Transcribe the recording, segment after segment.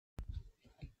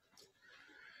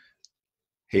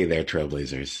Hey there,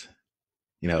 Trailblazers.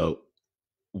 You know,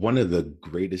 one of the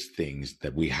greatest things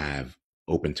that we have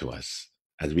open to us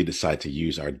as we decide to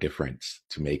use our difference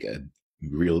to make a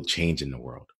real change in the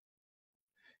world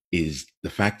is the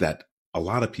fact that a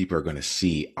lot of people are going to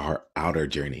see our outer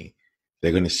journey.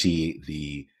 They're going to see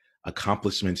the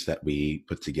accomplishments that we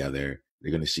put together.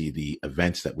 They're going to see the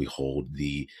events that we hold,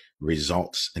 the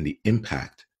results and the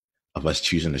impact of us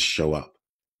choosing to show up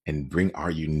and bring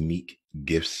our unique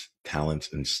gifts, talents,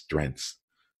 and strengths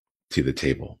to the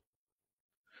table.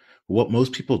 What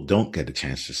most people don't get a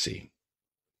chance to see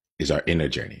is our inner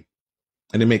journey.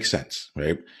 And it makes sense,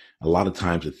 right? A lot of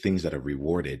times the things that are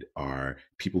rewarded are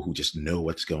people who just know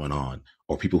what's going on,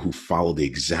 or people who follow the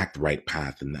exact right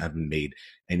path and haven't made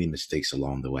any mistakes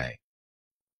along the way.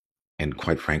 And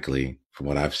quite frankly, from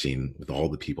what I've seen with all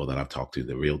the people that I've talked to,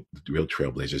 the real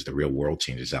trailblazers, the real world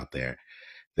changers out there,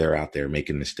 they're out there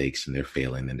making mistakes and they're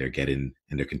failing and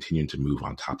they're continuing to move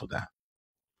on top of that.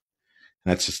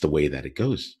 And that's just the way that it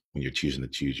goes when you're choosing to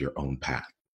choose your own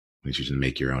path, when you're choosing to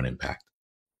make your own impact.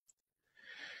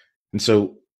 And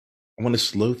so I want to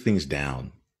slow things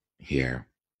down here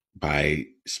by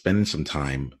spending some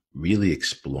time really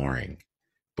exploring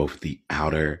both the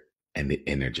outer and the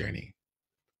inner journey.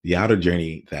 The outer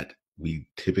journey that we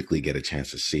typically get a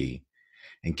chance to see,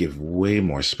 and give way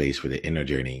more space for the inner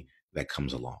journey that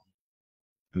comes along.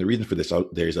 And the reason for this,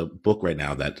 there's a book right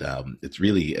now that it's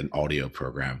really an audio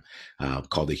program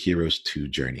called The Hero's Two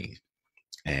Journey.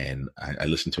 And I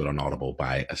listened to it on Audible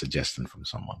by a suggestion from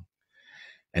someone.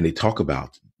 And they talk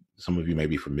about, some of you may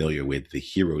be familiar with the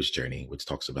hero's journey, which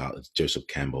talks about Joseph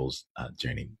Campbell's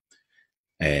journey.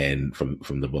 And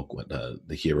from the book,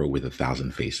 The Hero with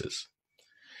 1,000 Faces.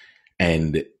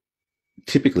 And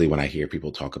typically when I hear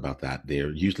people talk about that, they're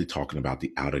usually talking about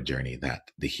the outer journey that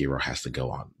the hero has to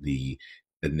go on, the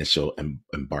initial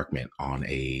embarkment on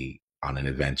an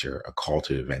adventure, a call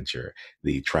to adventure,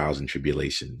 the trials and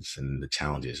tribulations and the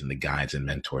challenges and the guides and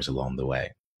mentors along the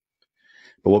way.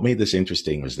 But what made this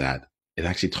interesting was that it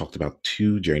actually talked about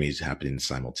two journeys happening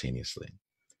simultaneously.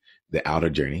 The outer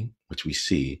journey, which we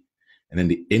see, and then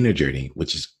the inner journey,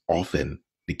 which is often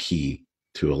the key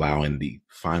to allowing the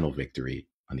final victory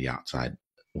on the outside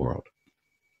world.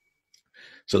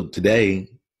 So today,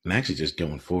 and actually just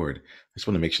going forward, I just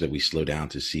want to make sure that we slow down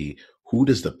to see, who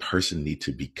does the person need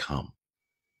to become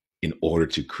in order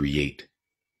to create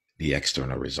the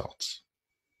external results?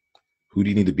 Who do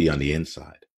you need to be on the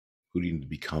inside? Who do you need to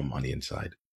become on the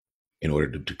inside in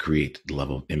order to create the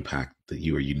level of impact that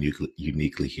you are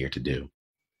uniquely here to do?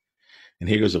 And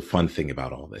here goes a fun thing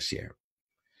about all this here.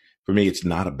 For me, it's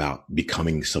not about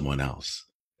becoming someone else.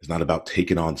 It's not about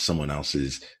taking on someone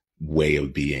else's way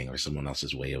of being or someone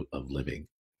else's way of living.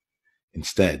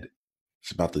 Instead,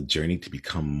 it's about the journey to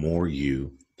become more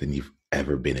you than you've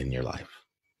ever been in your life.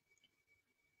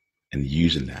 And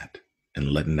using that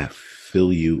and letting that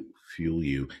fill you, fuel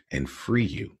you, and free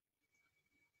you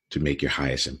to make your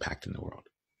highest impact in the world.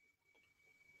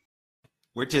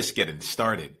 We're just getting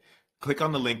started. Click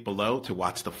on the link below to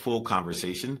watch the full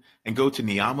conversation and go to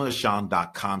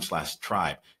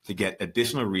niiamahashong.com/tribe to get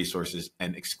additional resources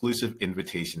and exclusive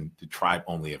invitation to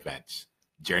tribe-only events.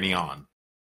 Journey on.